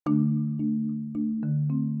Hey,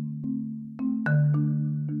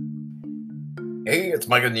 it's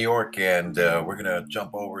Mike in New York, and we're going to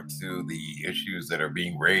jump over to the issues that are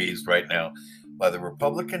being raised right now by the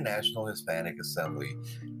Republican National Hispanic Assembly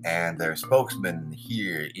and their spokesman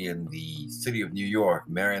here in the city of New York,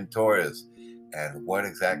 Marian Torres, and what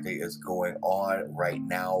exactly is going on right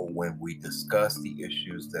now when we discuss the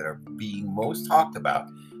issues that are being most talked about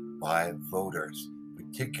by voters,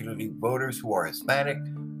 particularly voters who are Hispanic,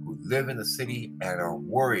 who live in the city, and are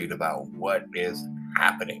worried about what is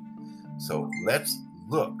happening. So let's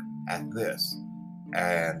look at this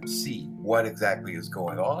and see what exactly is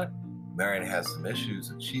going on. Marion has some issues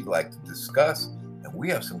that she'd like to discuss, and we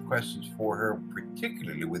have some questions for her,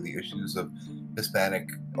 particularly with the issues of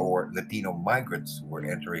Hispanic or Latino migrants who are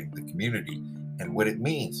entering the community and what it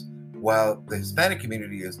means. While the Hispanic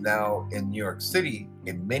community is now in New York City,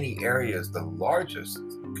 in many areas, the largest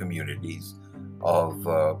communities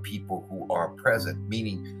of people who are present,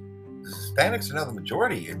 meaning the Hispanics are now the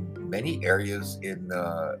majority in many areas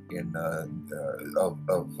of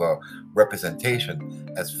representation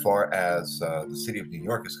as far as the city of New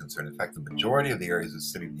York is concerned. In fact, the majority of the areas of the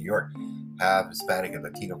city of New York have Hispanic and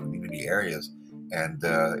Latino community areas, and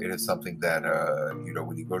it is something that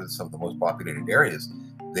when you go to some of the most populated areas,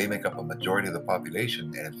 they make up a majority of the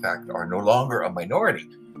population, and in fact are no longer a minority,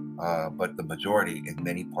 but the majority in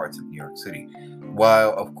many parts of New York City.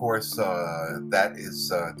 While, of course, that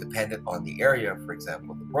is dependent on the area, for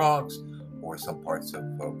example, the Bronx, or some parts of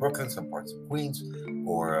Brooklyn, some parts of Queens,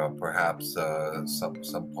 or perhaps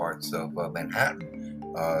some parts of Manhattan,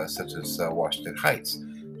 such as Washington Heights.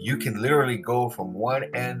 You can literally go from one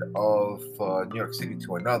end of New York City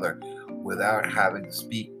to another without having to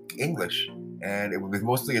speak English, and it would be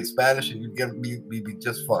mostly in Spanish, and you'd be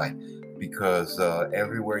just fine because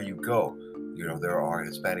everywhere you go, there are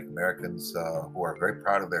Hispanic Americans who are very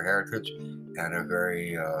proud of their heritage and are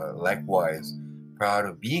very likewise proud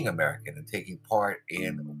of being American and taking part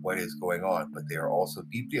in what is going on. But they are also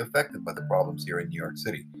deeply affected by the problems here in New York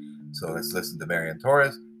City. So let's listen to Marian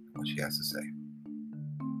Torres, what she has to say.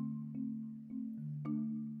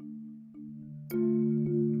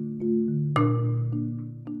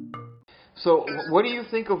 So, what do you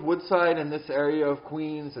think of Woodside and this area of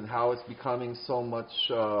Queens and how it's becoming so much,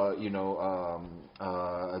 as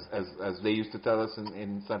they used to tell us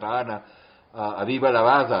in Santa Ana, arriba la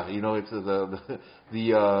baza. It's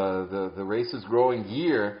the race is growing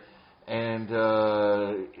here, and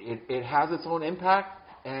it has its own impact.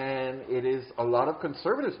 And it is a lot of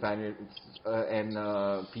conservative Spaniards and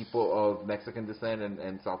people of Mexican descent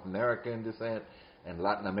and South American descent and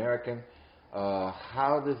Latin American.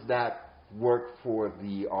 How does that work for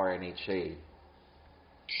the RNHA?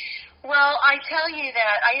 Well, I tell you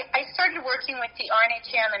that I started working with the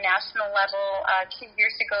RNHA on the national level 2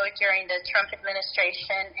 years ago during the Trump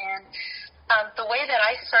administration, and the way that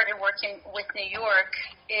I started working with New York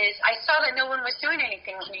is I saw that no one was doing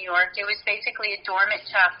anything with New York. It was basically a dormant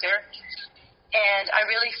chapter, and I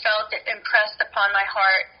really felt it impressed upon my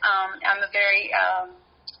heart. I'm a very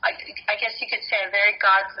I guess you could say a very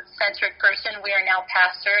God-centered person. We are now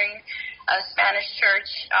pastoring a Spanish church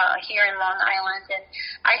here in Long Island, and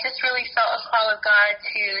I just really felt a call of God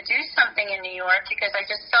to do something in New York because I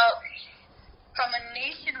just felt from a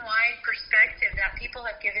nationwide perspective that people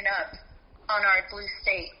have given up on our blue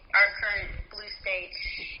state, our current blue state.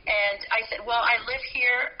 And I said, well, I live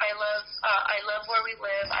here. I love where we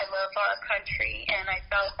live. I love our country, and I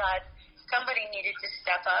felt that somebody needed to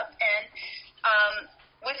step up. And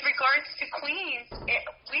with regards to Queens,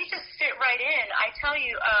 we just fit right in. I tell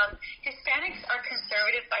you, Hispanics are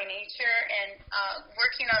conservative by nature, and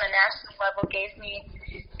working on a national level gave me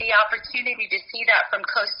the opportunity to see that from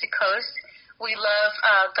coast to coast. We love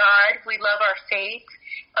God. We love our faith.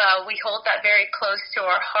 We hold that very close to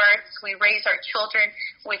our hearts. We raise our children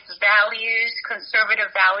with values,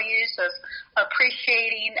 conservative values of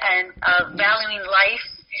appreciating and valuing life,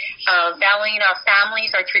 valuing our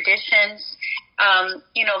families, our traditions,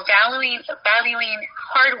 valuing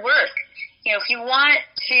hard work. If you want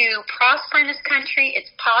to prosper in this country, it's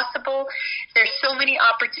possible. There's so many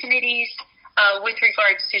opportunities with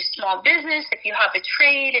regards to small business. If you have a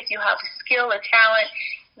trade, if you have a skill, a talent,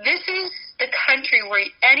 this is the country where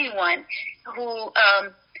anyone who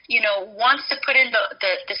wants to put in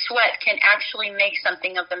the sweat can actually make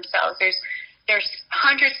something of themselves. There's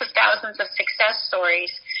hundreds of thousands of success stories,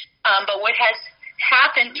 but what has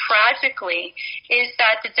happened tragically is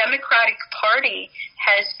that the Democratic Party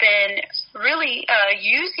has been really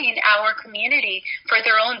using our community for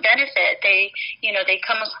their own benefit. They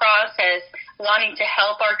come across as wanting to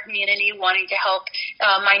help our community, wanting to help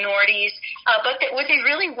minorities, but what they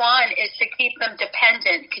really want is to keep them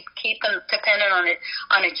dependent on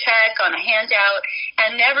a check, on a handout,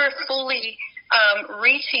 and never fully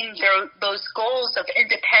reaching those goals of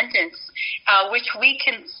independence, which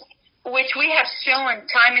we have shown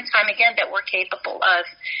time and time again that we're capable of.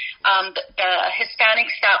 The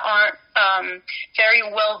Hispanics that aren't very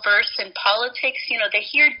well versed in politics, they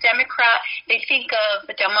hear Democrat, they think of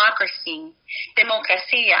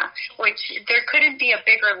democracia, which there couldn't be a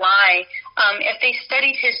bigger lie. If they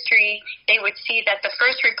studied history, they would see that the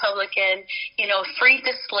first Republican, freed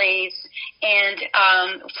the slaves and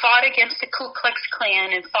fought against the Ku Klux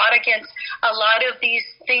Klan and fought against a lot of these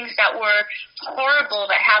things that were horrible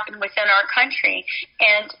that happened within our country.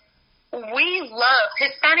 And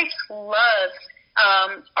Hispanics love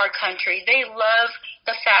our country. They love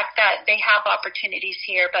the fact that they have opportunities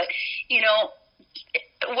here. But,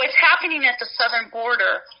 what's happening at the southern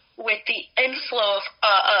border with the inflow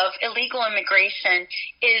of illegal immigration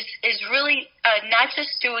is really not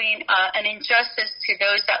just doing an injustice to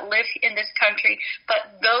those that live in this country,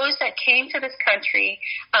 but those that came to this country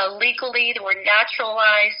legally, that were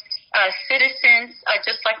naturalized citizens,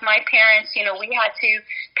 just like my parents. We had to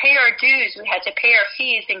pay our dues, we had to pay our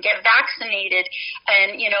fees and get vaccinated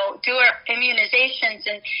and, do our immunizations.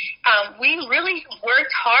 And we really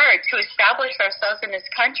worked hard to establish ourselves in this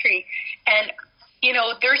country. And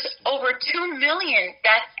there's over 2 million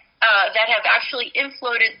that have actually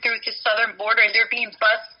infloated through the southern border. They're being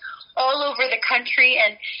bused all over the country.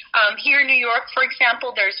 And here in New York, for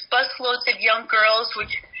example, there's busloads of young girls,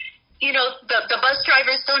 which, the bus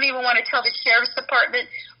drivers don't even want to tell the sheriff's department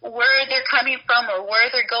where they're coming from or where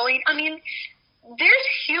they're going. I mean, there's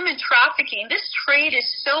human trafficking. This trade is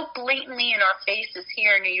so blatantly in our faces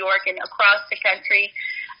here in New York and across the country.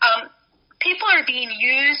 People are being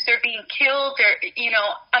used, they're being killed,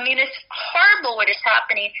 it's horrible what is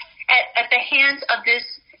happening at the hands of this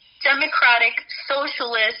democratic,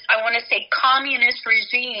 socialist, I want to say communist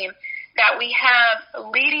regime that we have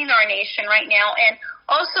leading our nation right now, and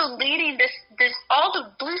also leading this all the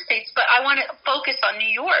blue states, but I want to focus on New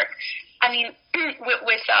York. I mean,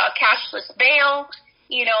 with cashless bail,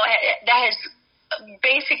 that has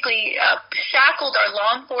basically shackled our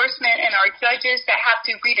law enforcement and our judges that have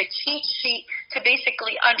to read a cheat sheet to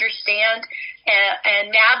basically understand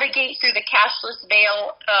and navigate through the cashless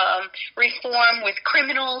bail reform with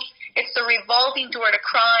criminals. It's the revolving door to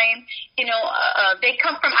crime. They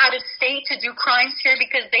come from out of state to do crimes here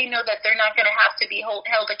because they know that they're not going to have to be held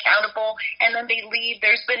accountable, and then they leave.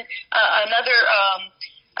 There's been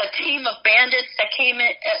a team of bandits that came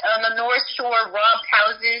in on the North Shore, robbed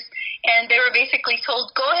houses, and they were basically told,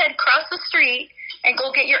 go ahead, cross the street, and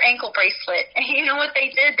go get your ankle bracelet. And you know what they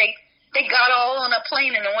did? They got all on a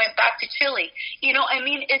plane and went back to Chile.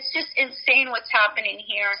 It's just insane what's happening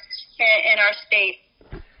here in our state.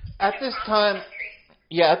 At this time,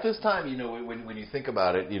 when you think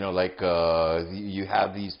about it, you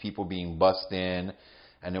have these people being bussed in,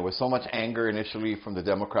 and there was so much anger initially from the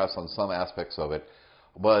Democrats on some aspects of it.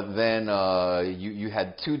 But then you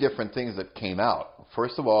had two different things that came out.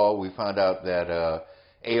 First of all, we found out that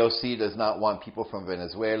AOC does not want people from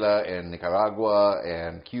Venezuela and Nicaragua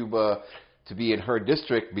and Cuba to be in her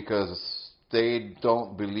district because they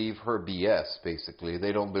don't believe her BS, basically.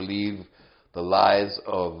 They don't believe the lies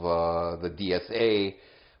of the DSA,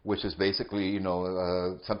 which is basically,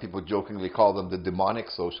 some people jokingly call them the demonic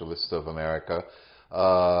socialists of America.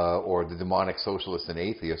 Or the demonic socialists and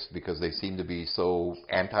atheists, because they seem to be so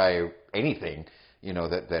anti-anything,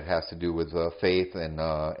 that has to do with faith and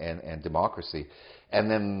democracy. And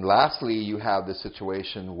then lastly, you have the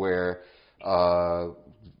situation where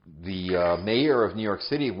the mayor of New York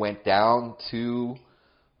City went down to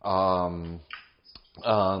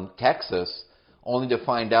Texas, only to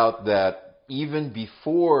find out that even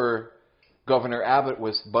before Governor Abbott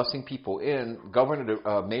was busing people in,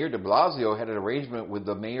 Mayor de Blasio had an arrangement with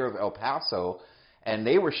the mayor of El Paso, and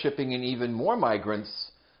they were shipping in even more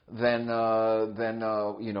migrants than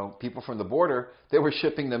people from the border. They were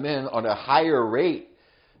shipping them in on a higher rate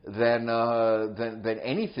than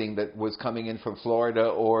anything that was coming in from Florida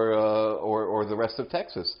or the rest of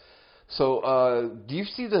Texas. So do you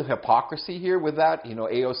see the hypocrisy here with that?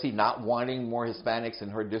 AOC not wanting more Hispanics in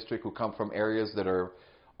her district who come from areas that are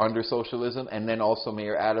under socialism, and then also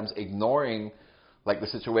Mayor Adams ignoring, like the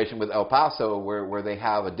situation with El Paso, where they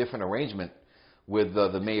have a different arrangement with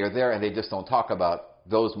the mayor there, and they just don't talk about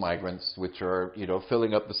those migrants, which are,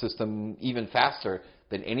 filling up the system even faster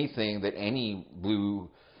than anything that any blue,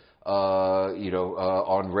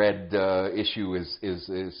 on red issue is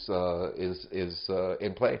in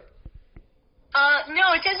play.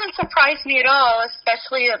 No, it doesn't surprise me at all,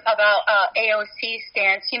 especially about AOC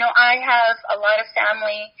stance. I have a lot of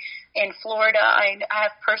family in Florida. I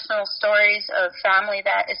have personal stories of family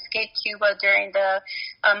that escaped Cuba during the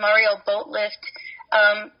Mariel boat lift.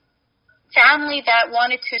 Family that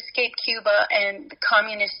wanted to escape Cuba and the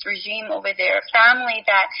communist regime over there. Family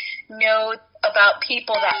that know about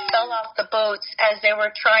people that fell off the boats as they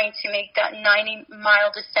were trying to make that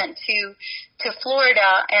 90-mile descent to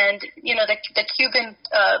Florida. And, the Cubans,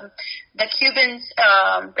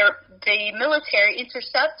 the military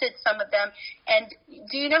intercepted some of them. And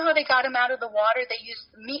do you know how they got them out of the water? They used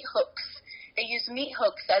meat hooks. They used meat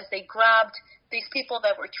hooks as they grabbed these people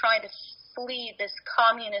that were trying to flee this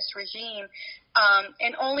communist regime,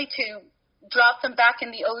 and only to drop them back in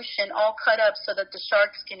the ocean all cut up so that the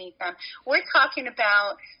sharks can eat them. We're talking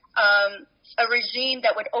about a regime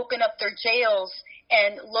that would open up their jails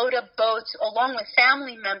and load up boats along with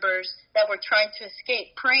family members that were trying to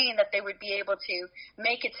escape, praying that they would be able to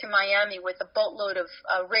make it to Miami with a boatload of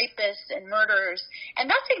rapists and murderers. And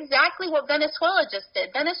that's exactly what Venezuela just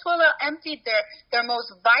did. Venezuela emptied their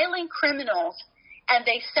most violent criminals, and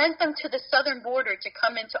they sent them to the southern border to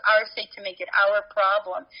come into our state to make it our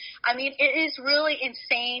problem. I mean, it is really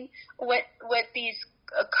insane what these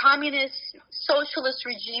communist, socialist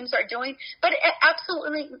regimes are doing, but it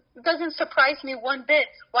absolutely doesn't surprise me one bit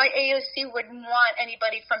why AOC would want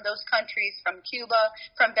anybody from those countries, from Cuba,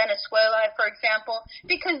 from Venezuela, for example,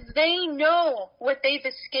 because they know what they've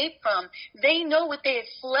escaped from. They know what they have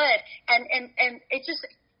fled, and it just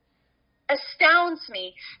astounds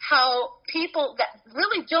me how people that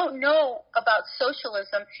really don't know about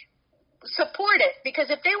socialism support it. Because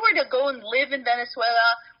if they were to go and live in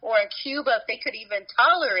Venezuela or in Cuba, if they could even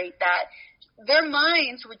tolerate that, their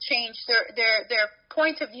minds would change, their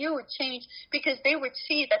point of view would change, because they would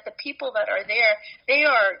see that the people that are there, they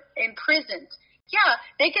are imprisoned. Yeah,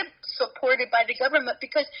 they get supported by the government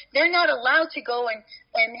because they're not allowed to go and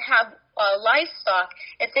have livestock.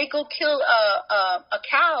 If they go kill a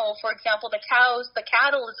cow, for example, the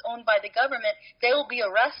cattle is owned by the government, they will be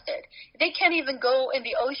arrested. They can't even go in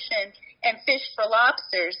the ocean and fish for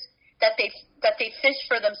lobsters that they fish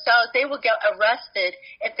for themselves. They will get arrested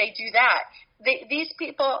if they do that. These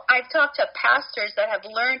people, I've talked to pastors that have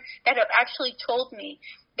actually told me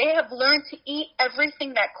they have learned to eat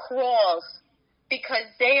everything that crawls, because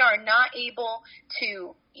they are not able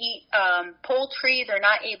to eat poultry, they're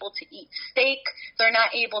not able to eat steak, they're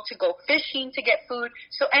not able to go fishing to get food.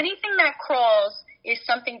 So anything that crawls is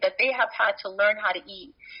something that they have had to learn how to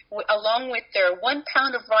eat, along with their 1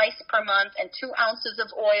 pound of rice per month and 2 ounces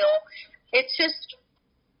of oil. It's just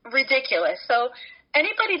ridiculous. So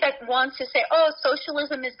anybody that wants to say, oh,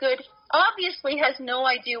 socialism is good, obviously has no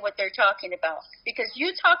idea what they're talking about, because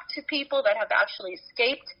you talk to people that have actually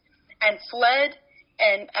escaped and fled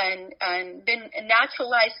and been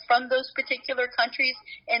naturalized from those particular countries,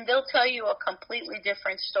 and they'll tell you a completely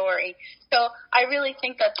different story. So I really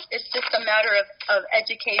think that it's just a matter of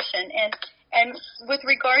education. And with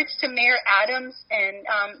regards to Mayor Adams and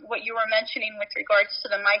what you were mentioning with regards to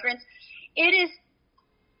the migrants, it is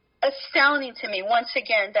astounding to me, once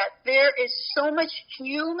again, that there is so much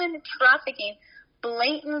human trafficking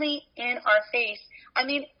blatantly in our face. I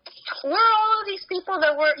mean, we're all of these people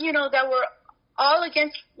that were all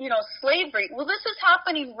against, slavery. Well, this is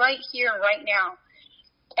happening right here, right now.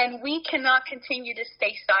 And we cannot continue to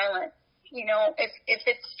stay silent. If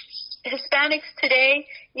it's Hispanics today,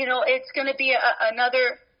 it's going to be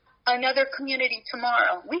another community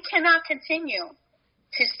tomorrow. We cannot continue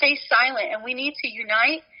to stay silent, and we need to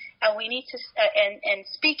unite, and we need to and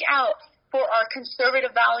speak out for our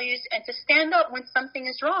conservative values and to stand up when something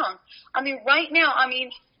is wrong. I mean, right now,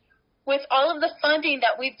 with all of the funding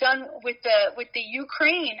that we've done with the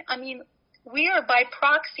Ukraine, we are by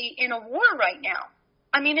proxy in a war right now.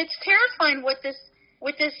 It's terrifying what this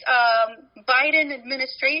Biden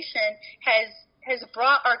administration has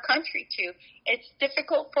brought our country to. It's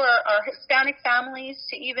difficult for our Hispanic families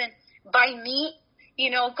to even buy meat.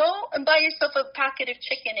 Go and buy yourself a packet of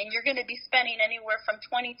chicken, and you're going to be spending anywhere from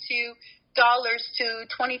 $22 to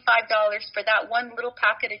 $25 for that one little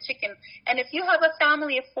packet of chicken. And if you have a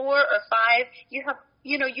family of 4 or 5, you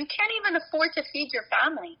can't even afford to feed your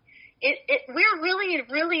family. We're really,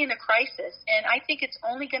 really in a crisis, and I think it's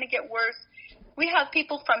only going to get worse. We have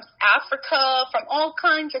people from Africa, from all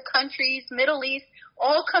kinds of countries, Middle East,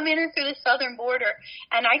 all coming in through the southern border.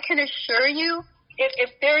 And I can assure you,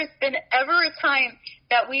 if there's been ever a time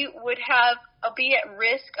that we would be at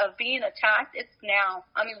risk of being attacked, it's now.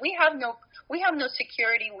 I mean, we have no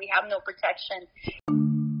security, we have no protection.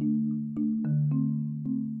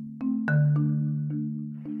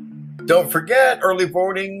 Don't forget, early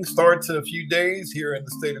voting starts in a few days here in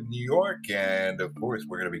the state of New York. And of course,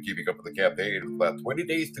 we're going to be keeping up with the campaign. About 20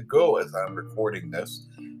 days to go as I'm recording this.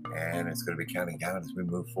 And it's going to be counting down as we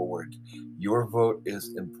move forward. Your vote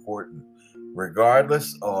is important,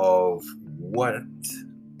 regardless of what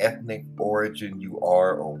ethnic origin you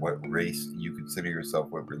are or what race you consider yourself,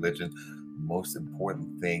 what religion. The most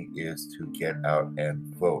important thing is to get out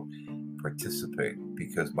and vote. Participate,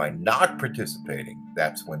 because by not participating,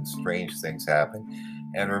 that's when strange things happen.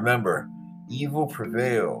 And remember, evil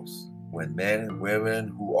prevails when men and women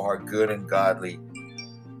who are good and godly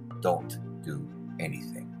don't do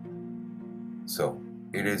anything. So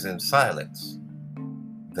it is in silence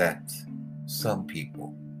that some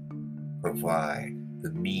people provide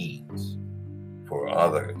the means for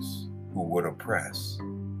others who would oppress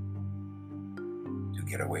to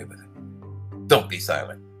get away with it. Don't be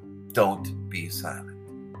silent. Don't be silent.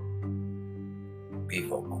 Be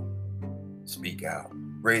vocal. Speak out.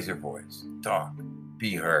 Raise your voice. Talk.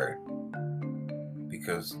 Be heard.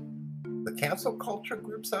 Because the cancel culture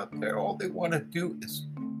groups out there, all they want to do is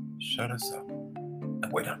shut us up. And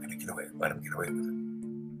we're not going to get away. Let them get away with it.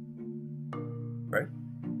 Right?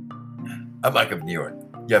 I'm Mike of New York.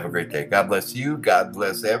 You have a great day. God bless you. God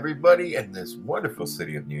bless everybody in this wonderful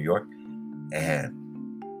city of New York. And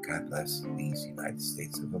God bless these United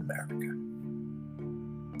States of America.